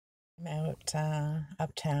I'm out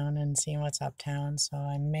uptown and seeing what's uptown, so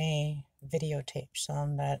I may videotape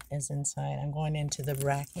some that is inside. I'm going into the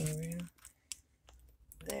racking room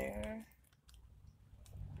there.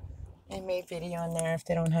 I may video in there if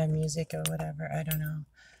they don't have music or whatever. I don't know.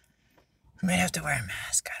 I might have to wear a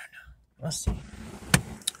mask. I don't know. We'll see.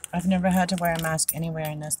 I've never had to wear a mask anywhere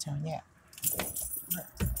in this town yet. But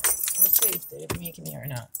we'll see if they make me or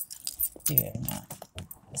not. Do it or not.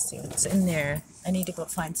 Let's see what's in there. I need to go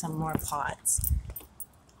find some more pots.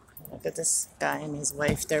 Look at this guy and his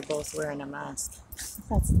wife. They're both wearing a mask.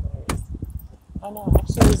 That's hilarious. Oh no,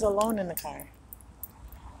 actually he's alone in the car.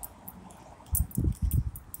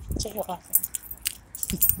 Jaywalking.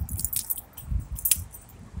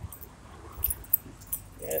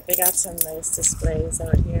 Yeah, they got some nice displays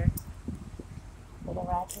out here. Little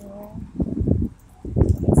racking room.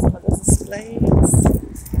 Look at some of the displays.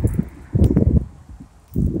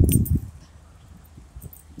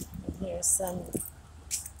 And here's some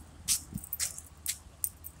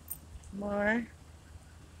more.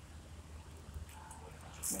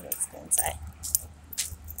 Let's go inside.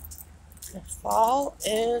 The fall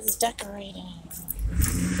is decorating.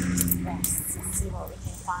 Yes, let's see what we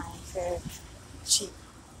can find for cheap.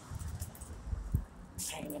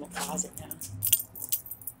 I'm in a closet now.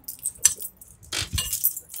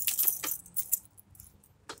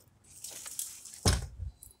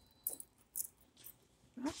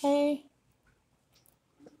 Okay.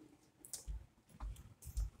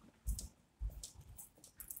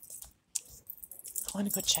 I want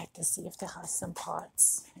to go check to see if they have some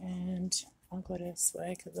pots, and I'll go this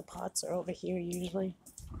way because the pots are over here usually.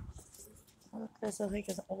 Oh, look, there's like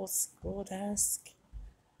an old school desk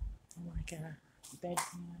and like a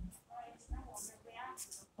bedpan.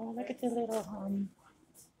 Oh, look at the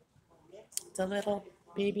little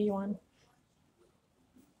baby one.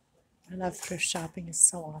 I love thrift shopping. It's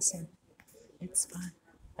so awesome. It's fun.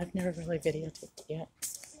 I've never really videotaped it yet.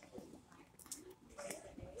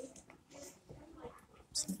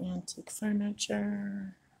 Some antique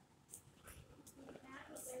furniture.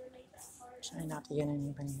 Try not to get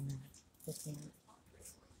anybody in there with me.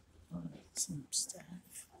 Oh, some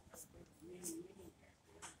stuff.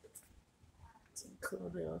 Some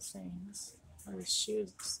cool little things. Oh, the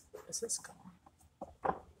shoes. This is cool.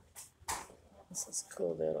 This is a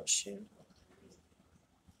cool little shoe.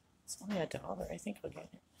 It's only $1. I think I'll get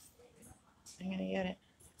it. I'm gonna get it.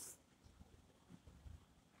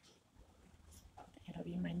 It'll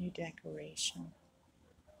be my new decoration.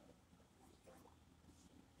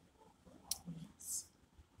 Yes.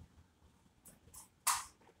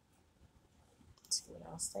 Let's see what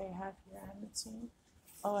else they have here I haven't seen.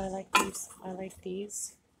 Oh, I like these. I like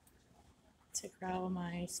these to grow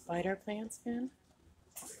my spider plants in.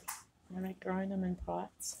 I like growing them in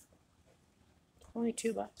pots. Only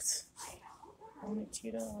 $2. Only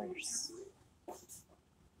 $2.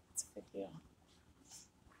 It's a good deal.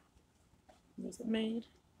 Was it made?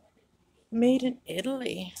 Made in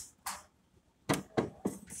Italy.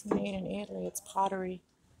 It's made in Italy. It's pottery.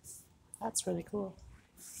 That's really cool.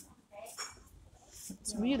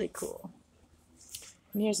 It's really cool.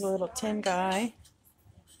 And here's a little tin guy.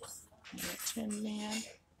 Little tin man.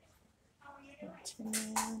 Little tin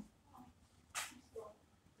man.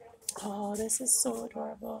 Oh, this is so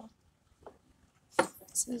adorable.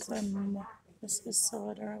 This is so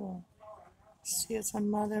adorable. See, it's a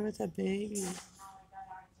mother with a baby.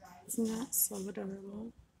 Isn't that so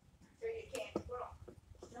adorable?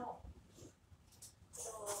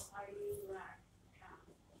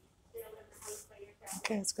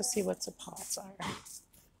 Okay, let's go see what the pots are.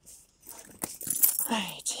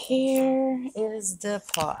 Right, here is the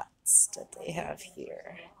pots that they have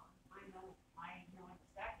here.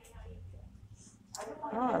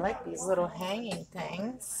 Oh, I like these little hanging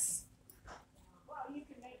things.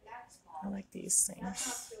 I like these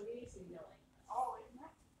things.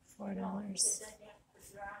 $4.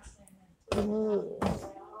 Ooh.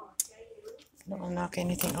 Don't want to knock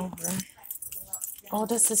anything over. Oh,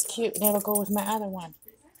 this is cute. That'll go with my other one.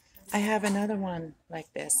 I have another one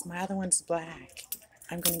like this. My other one's black.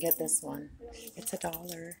 I'm going to get this one. It's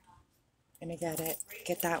 $1. I'm going to get it.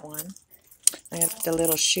 Get that one. I'm going to put the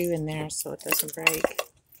little shoe in there so it doesn't break.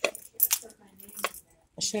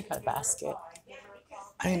 I should have got a basket.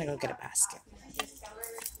 I'm going to go get a basket.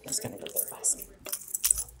 I'm just going to go get a basket.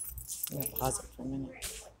 I'm going to pause it for a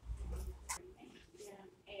minute.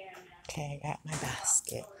 Okay, I got my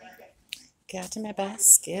basket. Got my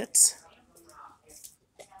basket.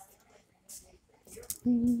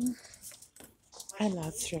 I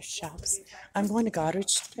love thrift shops. I'm going to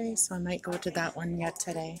Goderich today, so I might go to that one yet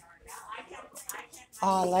today.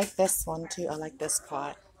 Oh, I like this one too. I like this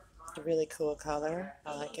pot. A really cool color.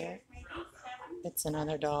 I like it. It's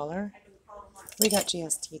another $1. We got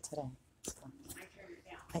GST today. So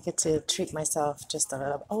I get to treat myself just a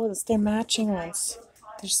little. Oh, it's their matching ones.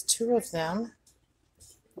 There's two of them.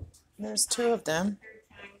 There's two of them.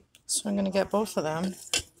 So I'm going to get both of them.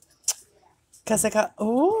 Because I got,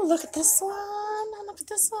 oh, look at this one. Look at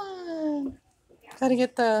this one. Gotta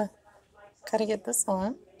get this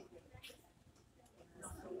one.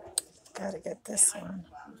 Gotta get this one.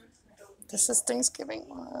 This is Thanksgiving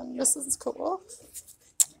one. This is cool.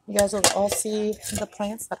 You guys will all see the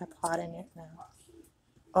plants that I pot in it now.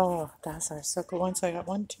 Oh, that's our so cool one. So I got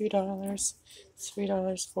 $1, $2, $3,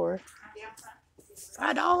 $4, $5.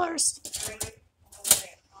 $5 already.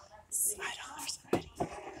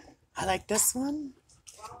 I like this one.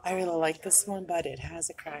 I really like this one, but it has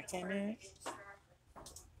a crack in it.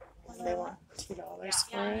 They want $2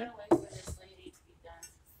 for it.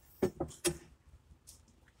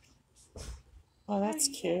 Oh, that's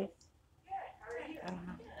cute. I don't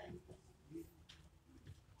know.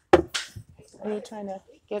 Are you trying to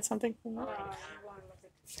get something from it?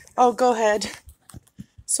 Oh, go ahead.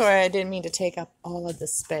 Sorry, I didn't mean to take up all of the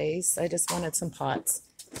space. I just wanted some pots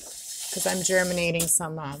because I'm germinating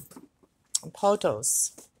some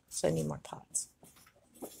potos, so I need more pots.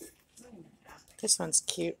 This one's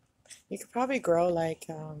cute. You could probably grow like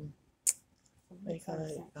what do you call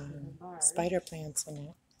it? Spider plants in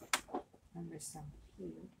it.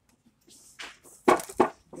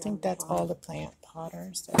 I think that's all the plant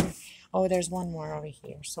potters. Oh, there's one more over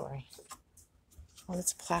here. Sorry. Oh,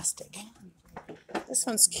 it's plastic. This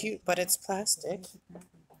one's cute, but it's plastic.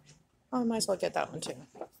 Oh, I might as well get that one too.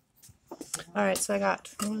 All right, so I got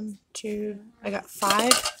I got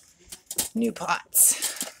 5 new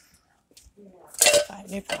pots. 5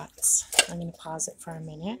 new pots. I'm going to pause it for a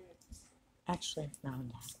minute. Actually, no, I'm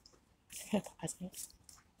not. I'm going to pause it.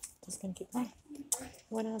 Just going to keep going.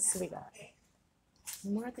 What else do we got?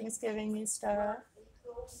 More Thanksgiving stuff.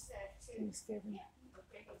 Thanksgiving.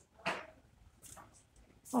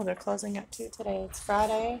 Oh, they're closing at 2 today. It's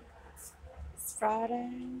Friday. It's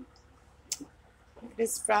Friday. It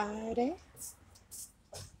is Friday.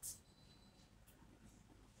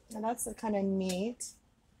 And that's kind of neat.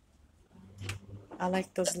 I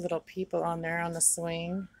like those little people on there on the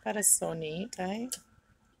swing. That is so neat, right?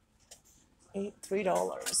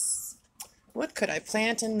 $3. What could I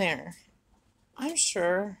plant in there? I'm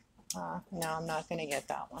sure. No, I'm not going to get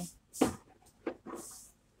that one.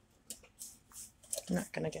 I'm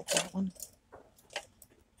not going to get that one.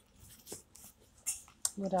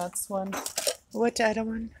 What else one? What other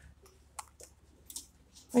one?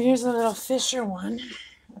 Well, here's a little Fisher one.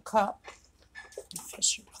 A cup. A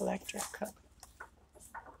Fisher collector cup.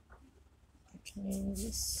 I can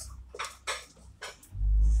use.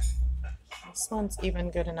 This one's even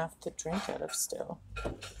good enough to drink out of still.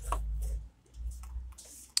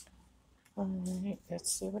 Alright,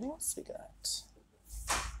 let's see what else we got.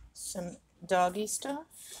 Some doggy stuff.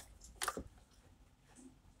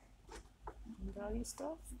 Doggy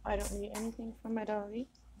stuff. I don't need anything for my doggy.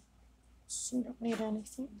 She don't need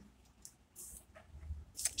anything.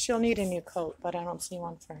 She'll need a new coat, but I don't see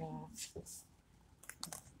one for her.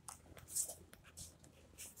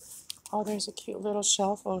 Oh, there's a cute little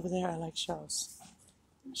shelf over there. I like shelves.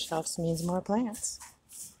 Shelves means more plants.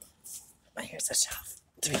 Oh, here's a shelf.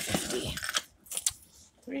 $3.50.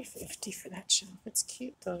 $3.50 for that shelf. It's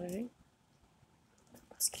cute though, right?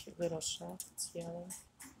 It's a cute little shelf. It's yellow.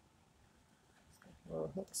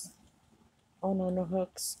 Little hooks. Oh no, no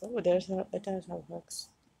hooks. Oh, it does have hooks.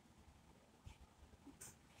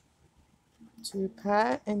 To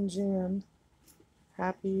Pat and Jim,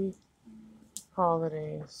 happy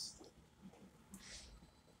holidays.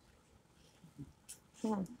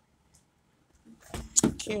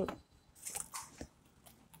 Cute.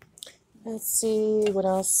 Let's see what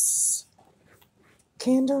else.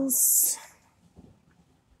 Candles.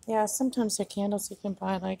 Yeah, sometimes they're candles you can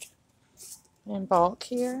buy like in bulk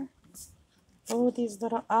here. Oh, these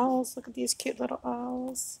little owls. Look at these cute little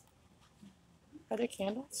owls. Are they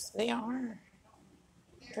candles? They are.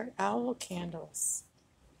 They're owl candles.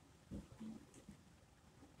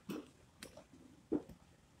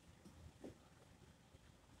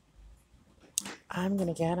 I'm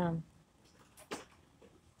gonna get them.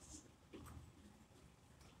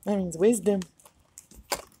 That means wisdom.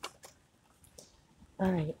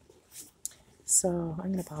 All right. So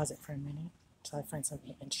I'm gonna pause it for a minute until I find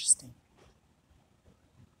something interesting.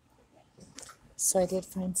 So I did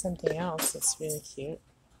find something else that's really cute.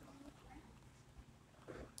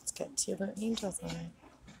 It's got 2 little angels on it.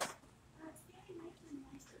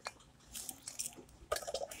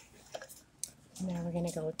 Now we're gonna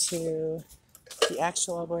gonna go to the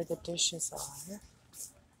actual where the dishes are.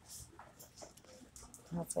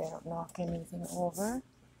 Hopefully I don't knock anything over.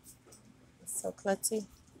 It's so klutzy.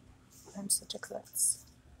 I'm such a klutz.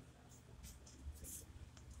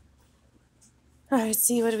 Alright,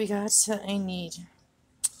 see what do we got? I need.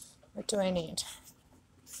 What do I need?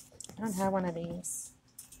 I don't have one of these.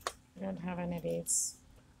 I don't have any of these.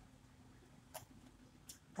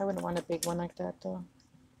 I wouldn't want a big one like that though.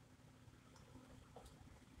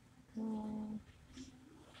 I don't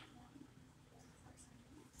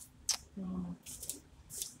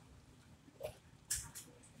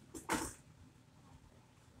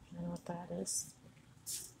know what that is.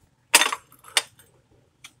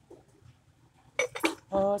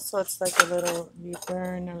 Oh, so it's like a little, you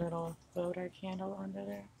burn a little floater candle under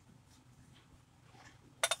there.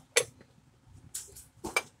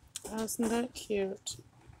 Oh, isn't that cute?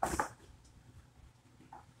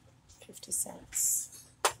 50 cents.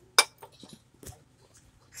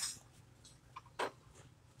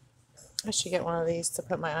 I should get one of these to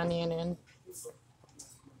put my onion in.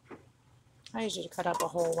 I usually cut up a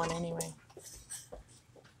whole one anyway.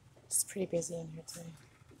 It's pretty busy in here today.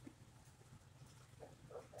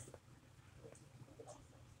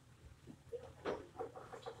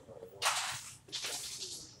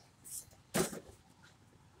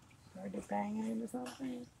 Already banging into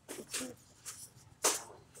something.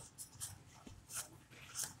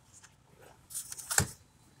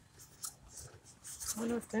 I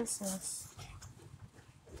wonder what this is.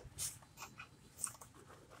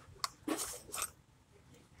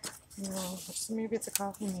 No, maybe it's a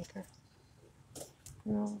coffee maker.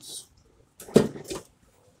 Who knows?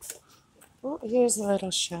 Oh, here's a little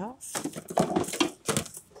shelf.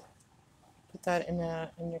 Put that in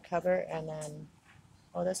your cupboard, and then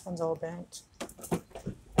oh, this one's all bent.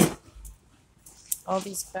 All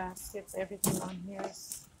these baskets, everything on here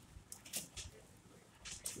is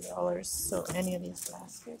 $2. So any of these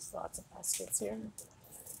baskets, lots of baskets here.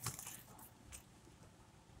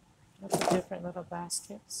 Lots of different little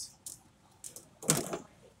baskets. Ow,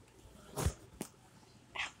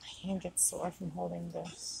 my hand gets sore from holding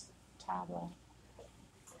this tablet.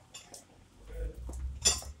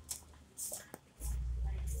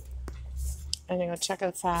 I'm gonna go check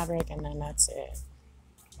out fabric, and then that's it.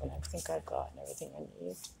 And I think I've gotten everything I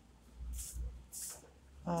need.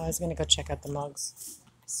 I was gonna go check out the mugs,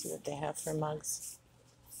 see what they have for mugs.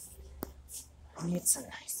 I need some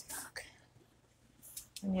nice mug.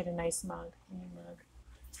 I need a nice mug. I need a mug.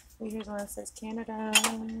 Oh, here's one that says Canada,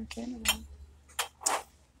 Canada,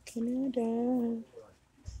 Canada.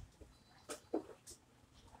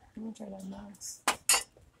 I'm gonna try their mugs.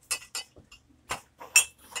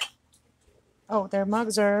 Oh, their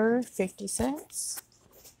mugs are 50 cents.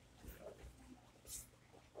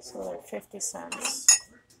 So they're 50 cents.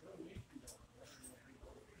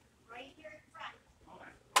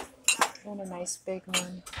 And a nice big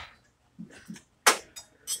one.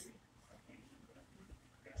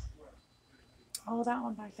 Oh, that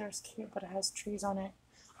one back there is cute, but it has trees on it.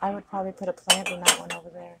 I would probably put a plant in that one over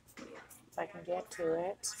there if I can get to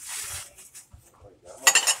it.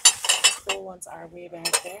 The ones are way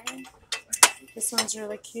back there. This one's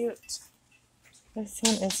really cute. This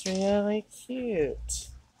one is really cute.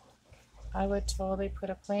 I would totally put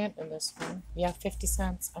a plant in this one. Yeah, 50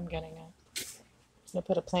 cents. I'm getting it. I'm going to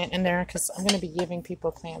put a plant in there because I'm going to be giving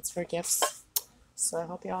people plants for gifts. So I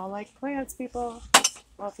hope you all like plants, people.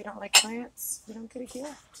 Well, if you don't like plants, you don't get a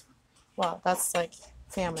gift. Well, that's like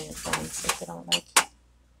family and friends. If they don't like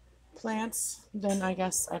plants, then I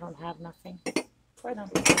guess I don't have nothing for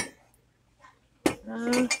them.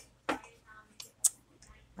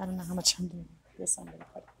 I don't know how much I'm doing. This I'm going to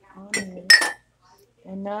put on me.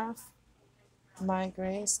 Enough. My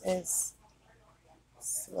grace is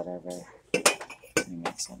whatever. It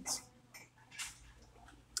makes sense.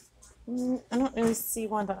 I don't really see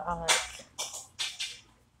one that I like.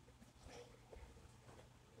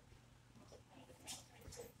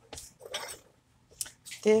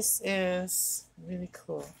 This is really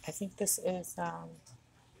cool. I think this is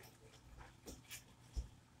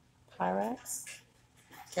Pyrex,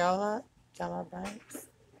 Gala Bites.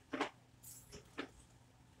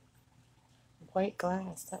 White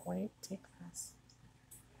glass, that white take glass.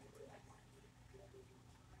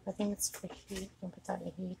 I think it's for heat. You can put that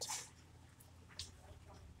in heat.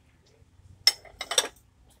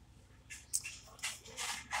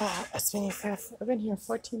 I've been here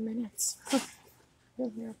 14 minutes. I've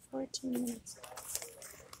been here 14 minutes.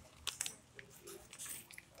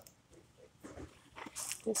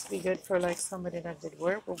 This would be good for like somebody that did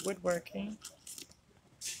work or woodworking.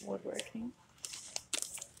 Woodworking.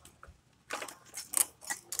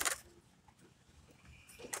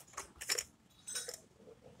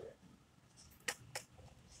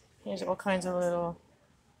 There's all kinds of little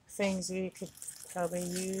things you could probably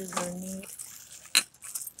use or need.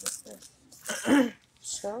 What's this?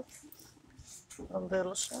 Shelf. A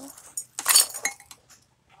little shelf.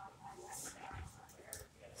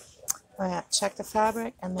 Oh yeah, check the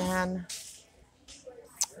fabric and then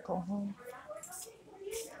go home.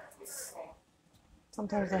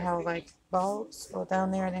 Sometimes they have like bulbs. Well,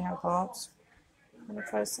 down there they have bulbs.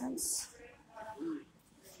 25 cents.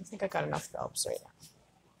 I think I got enough bulbs right now.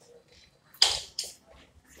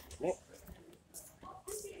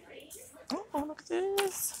 Oh, look at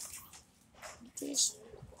this. Look at these.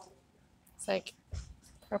 It's like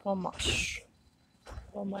purple mush.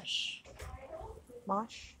 Purple mush.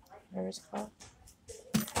 Mosh? Whatever it's called.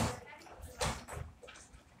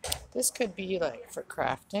 This could be like for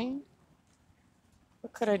crafting.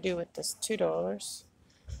 What could I do with this? $2.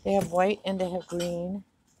 They have white and they have green.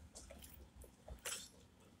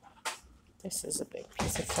 This is a big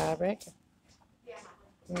piece of fabric.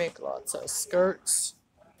 Make lots of skirts.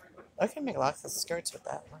 I can make lots of skirts with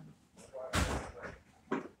that one.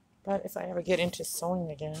 But if I ever get into sewing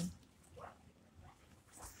again.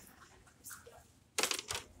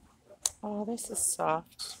 Oh, this is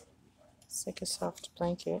soft. It's like a soft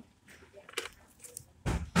blanket.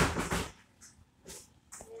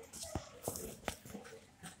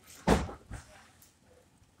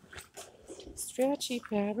 Stretchy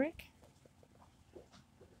fabric.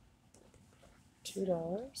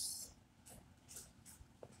 $2.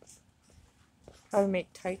 Probably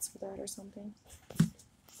make tights with that or something.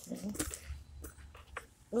 Okay.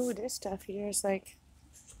 Ooh, this stuff here is like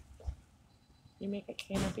you make a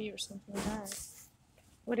canopy or something like that.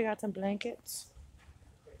 Oh, they got some blankets.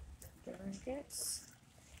 Blankets.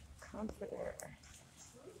 Comforter.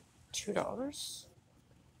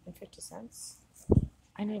 $2.50.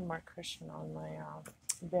 I need more cushion on my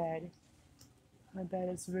bed. My bed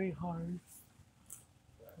is very hard.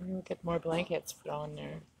 I'm gonna get more blankets put on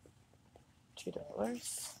there. $2.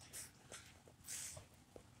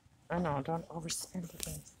 I know, don't overspend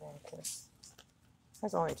against blankets.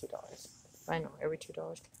 That's only $2. I know, every $2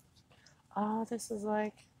 counts. Oh, this is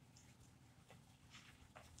like,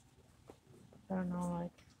 I don't know,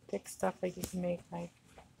 like thick stuff that you can make like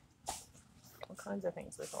all kinds of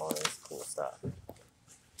things with all this cool stuff.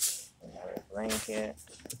 Another blanket.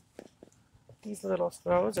 These little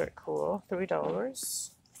throws are cool. $3.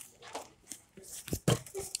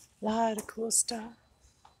 A lot of cool stuff.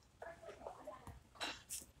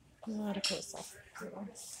 A lot of cool stuff.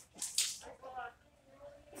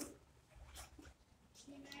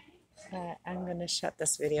 I'm going to shut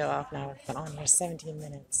this video off now. I've been on here 17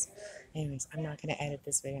 minutes. Anyways, I'm not going to edit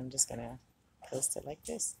this video. I'm just going to post it like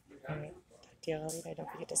this. Alright, talk to you all later.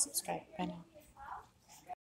 Don't forget to subscribe. Bye now.